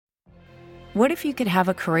What if you could have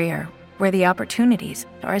a career where the opportunities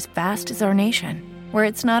are as vast as our nation, where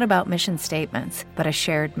it's not about mission statements, but a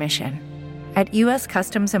shared mission? At U.S.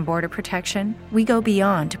 Customs and Border Protection, we go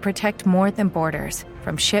beyond to protect more than borders.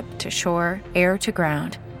 From ship to shore, air to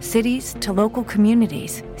ground, cities to local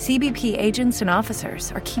communities, CBP agents and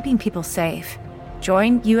officers are keeping people safe.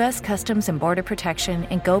 Join U.S. Customs and Border Protection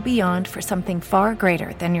and go beyond for something far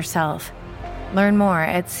greater than yourself. Learn more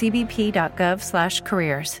at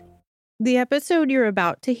cbp.gov/careers. The episode you're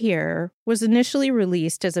about to hear was initially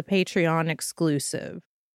released as a Patreon exclusive.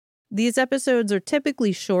 These episodes are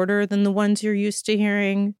typically shorter than the ones you're used to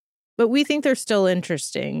hearing, but we think they're still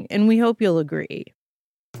interesting, and we hope you'll agree.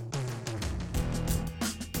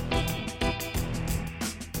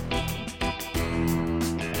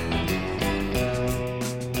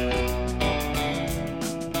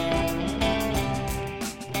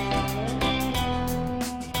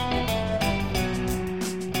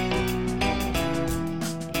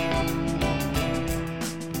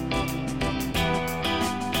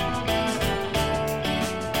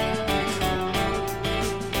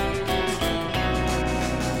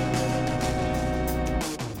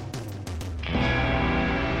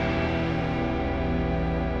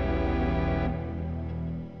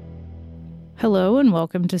 Hello and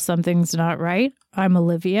welcome to Something's Not Right. I'm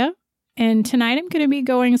Olivia, and tonight I'm going to be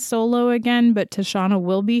going solo again, but Tashana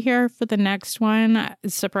will be here for the next one.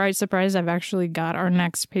 Surprise, surprise, I've actually got our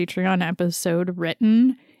next Patreon episode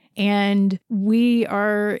written, and we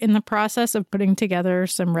are in the process of putting together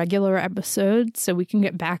some regular episodes so we can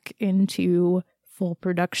get back into full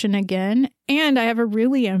production again. And I have a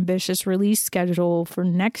really ambitious release schedule for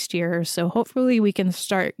next year, so hopefully we can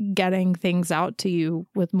start getting things out to you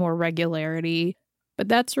with more regularity. But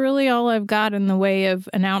that's really all I've got in the way of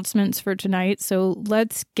announcements for tonight, so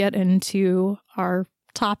let's get into our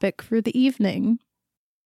topic for the evening.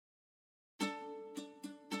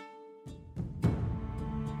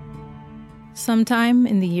 Sometime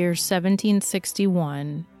in the year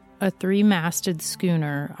 1761, a three-masted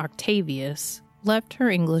schooner, Octavius, left her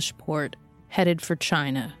English port, headed for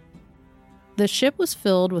China. The ship was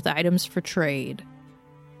filled with items for trade.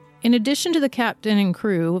 In addition to the captain and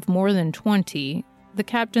crew of more than 20, the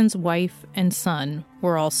captain's wife and son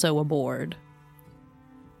were also aboard.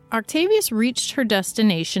 Octavius reached her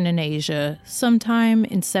destination in Asia sometime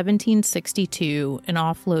in 1762 and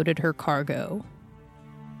offloaded her cargo.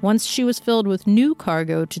 Once she was filled with new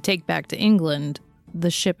cargo to take back to England, the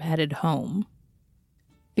ship headed home.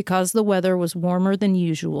 Because the weather was warmer than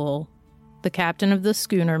usual, the captain of the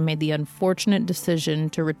schooner made the unfortunate decision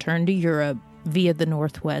to return to Europe via the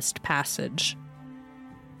Northwest Passage.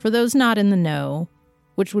 For those not in the know,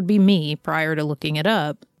 which would be me prior to looking it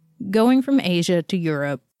up, going from Asia to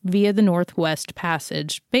Europe via the Northwest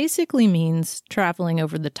Passage basically means traveling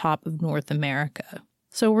over the top of North America.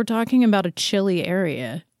 So we're talking about a chilly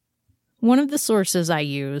area. One of the sources I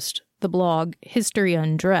used, the blog History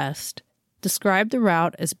Undressed, described the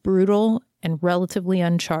route as brutal and relatively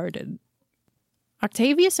uncharted.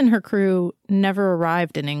 Octavius and her crew never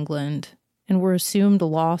arrived in England and were assumed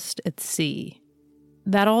lost at sea.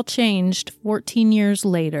 That all changed 14 years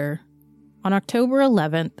later. On October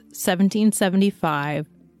 11th, 1775,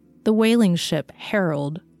 the whaling ship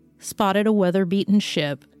Herald spotted a weather-beaten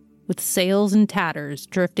ship with sails in tatters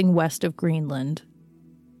drifting west of Greenland.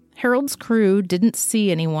 Herald's crew didn't see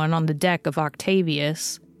anyone on the deck of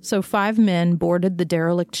Octavius, so 5 men boarded the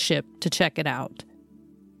derelict ship to check it out.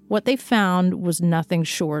 What they found was nothing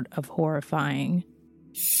short of horrifying.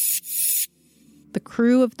 The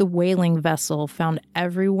crew of the whaling vessel found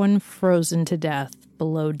everyone frozen to death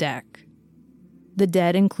below deck. The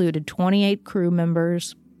dead included 28 crew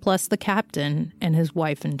members, plus the captain and his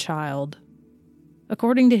wife and child.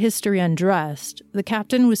 According to History Undressed, the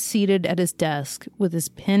captain was seated at his desk with his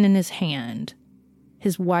pen in his hand.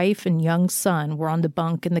 His wife and young son were on the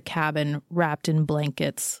bunk in the cabin, wrapped in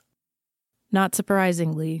blankets. Not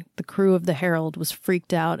surprisingly, the crew of the Herald was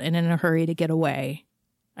freaked out and in a hurry to get away.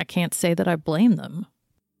 I can't say that I blame them.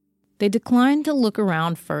 They declined to look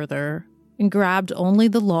around further and grabbed only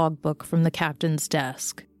the logbook from the captain's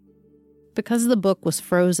desk. Because the book was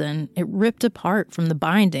frozen, it ripped apart from the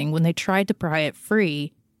binding when they tried to pry it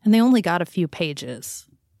free, and they only got a few pages.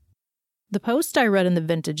 The post I read in the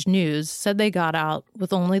Vintage News said they got out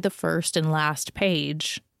with only the first and last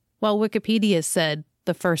page, while Wikipedia said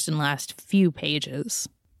the first and last few pages.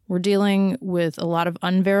 We're dealing with a lot of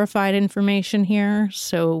unverified information here,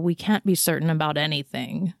 so we can't be certain about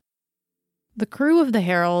anything. The crew of the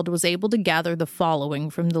Herald was able to gather the following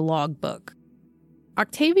from the logbook.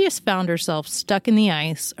 Octavius found herself stuck in the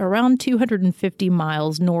ice around 250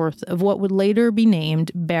 miles north of what would later be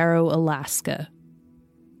named Barrow, Alaska.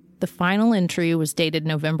 The final entry was dated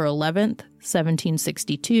November 11th,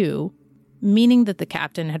 1762, meaning that the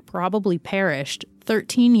captain had probably perished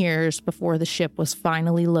 13 years before the ship was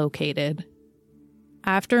finally located.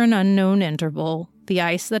 After an unknown interval, the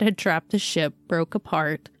ice that had trapped the ship broke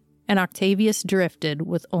apart, and Octavius drifted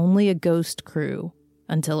with only a ghost crew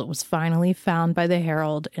until it was finally found by the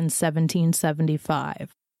Herald in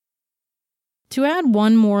 1775. To add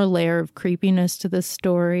one more layer of creepiness to this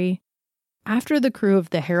story, after the crew of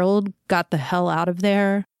the Herald got the hell out of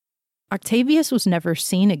there, Octavius was never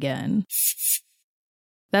seen again.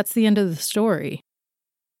 That's the end of the story.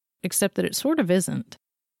 Except that it sort of isn't.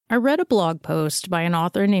 I read a blog post by an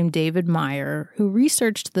author named David Meyer who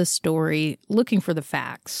researched this story looking for the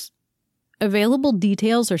facts. Available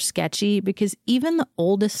details are sketchy because even the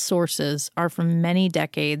oldest sources are from many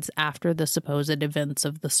decades after the supposed events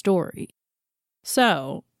of the story.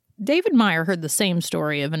 So, David Meyer heard the same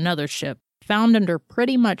story of another ship found under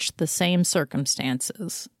pretty much the same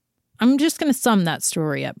circumstances. I'm just going to sum that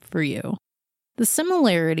story up for you. The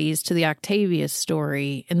similarities to the Octavius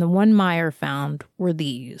story and the one Meyer found were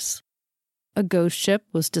these. A ghost ship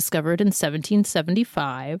was discovered in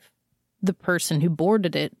 1775. The person who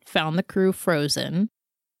boarded it found the crew frozen.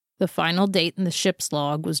 The final date in the ship's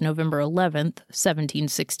log was November 11th,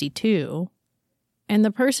 1762. And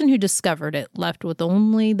the person who discovered it left with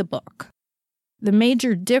only the book. The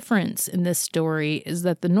major difference in this story is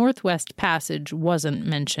that the Northwest Passage wasn't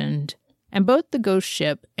mentioned, and both the ghost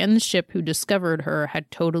ship and the ship who discovered her had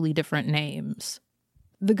totally different names.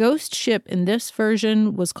 The ghost ship in this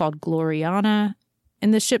version was called Gloriana,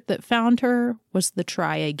 and the ship that found her was the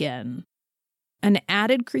Try Again. An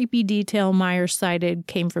added creepy detail Meyer cited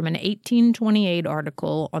came from an 1828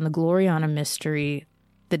 article on the Gloriana mystery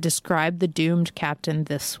that described the doomed captain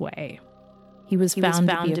this way. He was found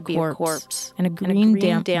to be a corpse, and a green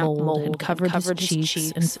damp mold had covered his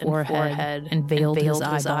cheeks and forehead and veiled his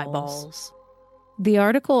eyeballs. The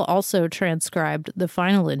article also transcribed the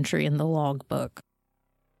final entry in the logbook.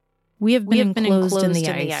 We have been enclosed in the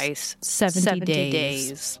ice 70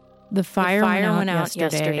 days. The fire went out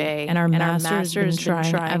yesterday, and our master has been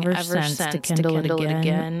trying ever since to kindle it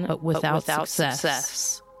again, but without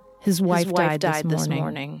success. His wife died this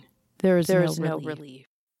morning. There is no relief.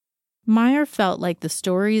 Meyer felt like the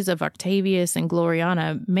stories of Octavius and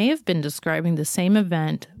Gloriana may have been describing the same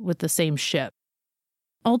event with the same ship.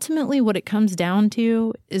 Ultimately, what it comes down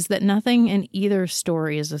to is that nothing in either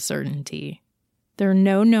story is a certainty. There are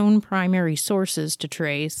no known primary sources to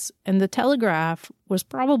trace, and the Telegraph was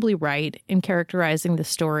probably right in characterizing the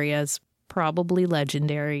story as probably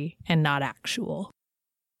legendary and not actual.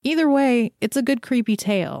 Either way, it's a good creepy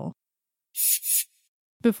tale.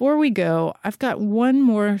 Before we go, I've got one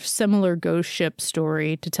more similar ghost ship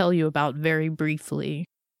story to tell you about very briefly.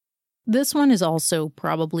 This one is also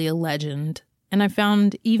probably a legend, and I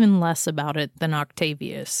found even less about it than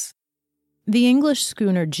Octavius. The English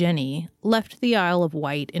schooner Jenny left the Isle of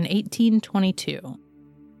Wight in 1822.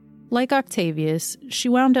 Like Octavius, she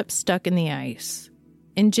wound up stuck in the ice.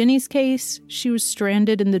 In Jenny's case, she was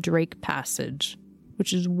stranded in the Drake Passage,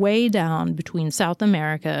 which is way down between South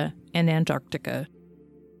America and Antarctica.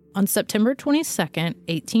 On September 22nd,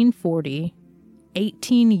 1840,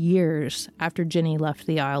 18 years after Jenny left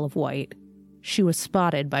the Isle of Wight, she was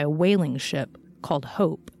spotted by a whaling ship called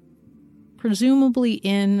Hope, presumably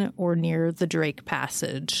in or near the Drake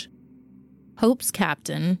Passage. Hope's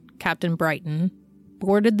captain, Captain Brighton,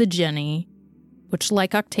 boarded the Jenny, which,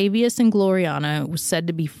 like Octavius and Gloriana, was said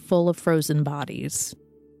to be full of frozen bodies.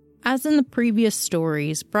 As in the previous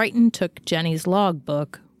stories, Brighton took Jenny's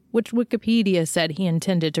logbook, which Wikipedia said he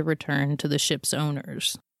intended to return to the ship's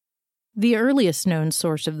owners. The earliest known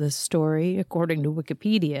source of this story, according to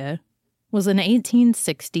Wikipedia, was an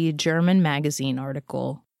 1860 German magazine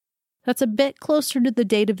article. That's a bit closer to the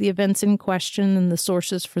date of the events in question than the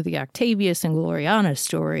sources for the Octavius and Gloriana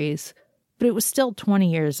stories, but it was still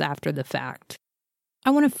 20 years after the fact. I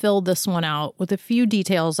want to fill this one out with a few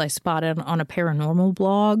details I spotted on a paranormal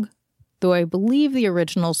blog, though I believe the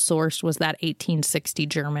original source was that 1860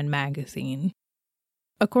 German magazine.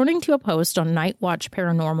 According to a post on Night Watch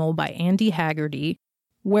Paranormal by Andy Haggerty,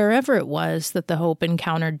 wherever it was that the Hope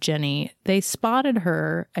encountered Jenny, they spotted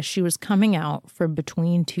her as she was coming out from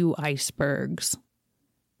between two icebergs.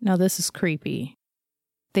 Now this is creepy.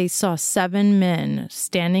 They saw 7 men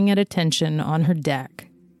standing at attention on her deck.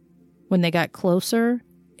 When they got closer,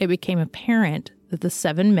 it became apparent that the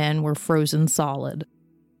 7 men were frozen solid.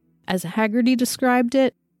 As Haggerty described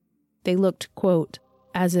it, they looked, quote,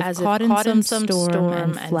 as if caught in some storm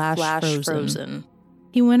and flash frozen.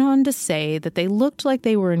 He went on to say that they looked like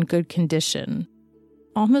they were in good condition,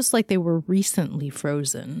 almost like they were recently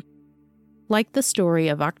frozen. Like the story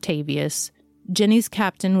of Octavius, Jenny's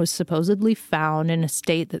captain was supposedly found in a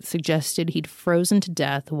state that suggested he'd frozen to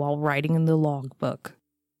death while writing in the logbook.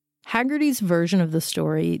 Haggerty's version of the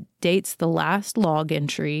story dates the last log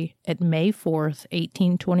entry at May 4th,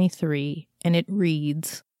 1823, and it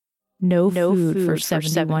reads, No food for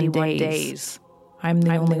 71 days. I'm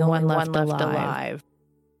the only one left alive.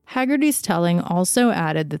 Haggerty's telling also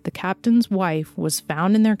added that the captain's wife was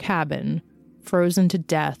found in their cabin, frozen to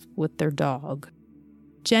death with their dog.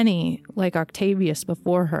 Jenny, like Octavius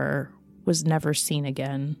before her, was never seen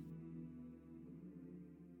again.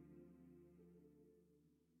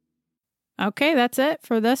 Okay, that's it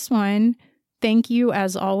for this one. Thank you,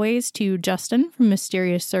 as always, to Justin from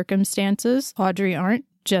Mysterious Circumstances, Audrey Arndt,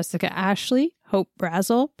 Jessica Ashley, Hope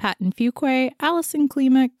Brazel, Patton Fuquay, Allison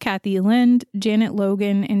Klima, Kathy Lind, Janet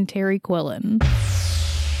Logan, and Terry Quillen.